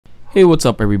Hey, what's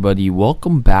up everybody?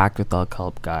 Welcome back to Talk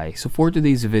Help Guy. So for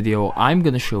today's video, I'm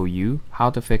gonna show you how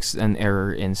to fix an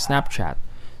error in Snapchat.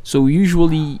 So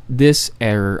usually this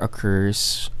error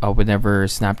occurs whenever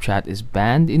Snapchat is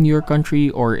banned in your country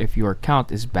or if your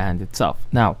account is banned itself.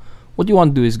 Now, what you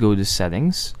want to do is go to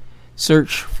settings,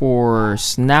 search for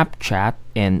Snapchat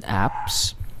in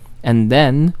apps, and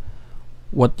then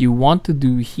what you want to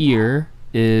do here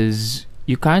is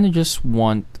you kind of just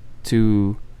want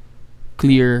to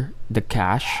clear the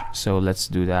cache. So let's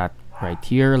do that right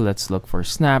here. Let's look for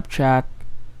Snapchat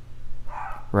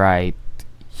right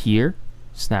here,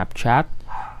 Snapchat,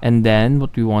 and then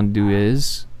what we want to do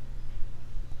is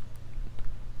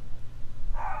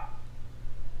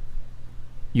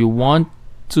you want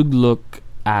to look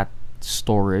at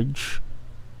storage.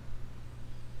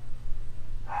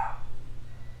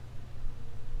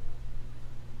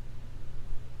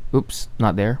 Oops,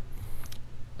 not there.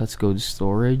 Let's go to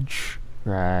storage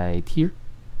right here,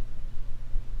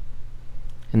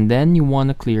 and then you want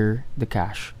to clear the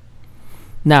cache.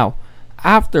 Now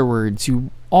afterwards, you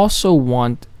also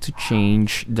want to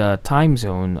change the time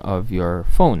zone of your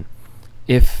phone.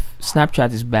 If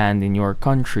Snapchat is banned in your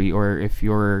country, or if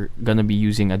you're gonna be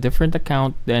using a different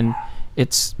account, then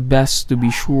it's best to be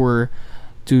sure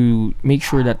to make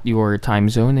sure that your time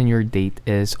zone and your date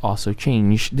is also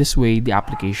changed. This way the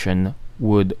application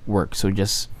would work. So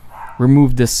just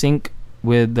remove the sync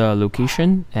with the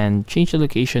location and change the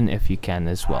location if you can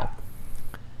as well,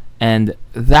 and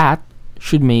that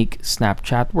should make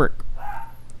Snapchat work.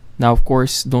 Now of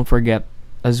course, don't forget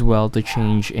as well to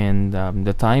change in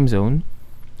the time zone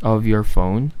of your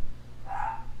phone.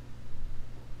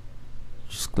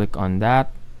 Just click on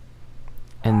that,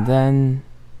 and then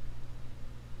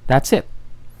that's it.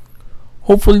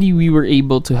 Hopefully we were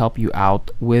able to help you out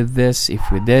with this.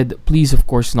 If we did, please of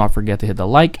course not forget to hit the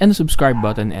like and subscribe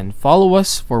button and follow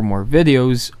us for more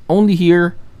videos only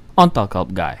here on Talk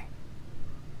Help Guy.